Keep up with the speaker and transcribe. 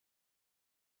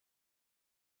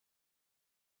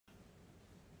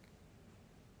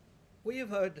We have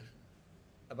heard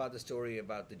about the story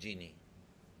about the genie.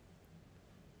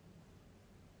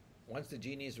 Once the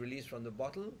genie is released from the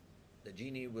bottle, the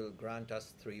genie will grant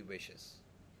us 3 wishes.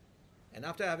 And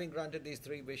after having granted these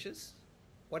 3 wishes,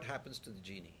 what happens to the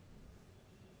genie?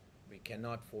 We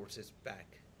cannot force it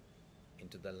back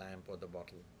into the lamp or the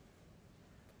bottle.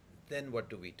 Then what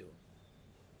do we do?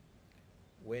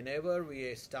 Whenever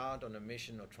we start on a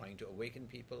mission of trying to awaken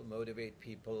people, motivate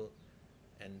people,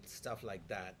 and stuff like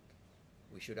that,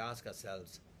 we should ask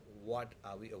ourselves, what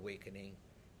are we awakening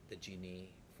the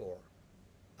genie for?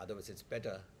 Otherwise, it's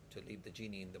better to leave the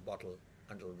genie in the bottle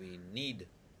until we need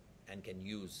and can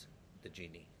use the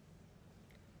genie.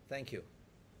 Thank you.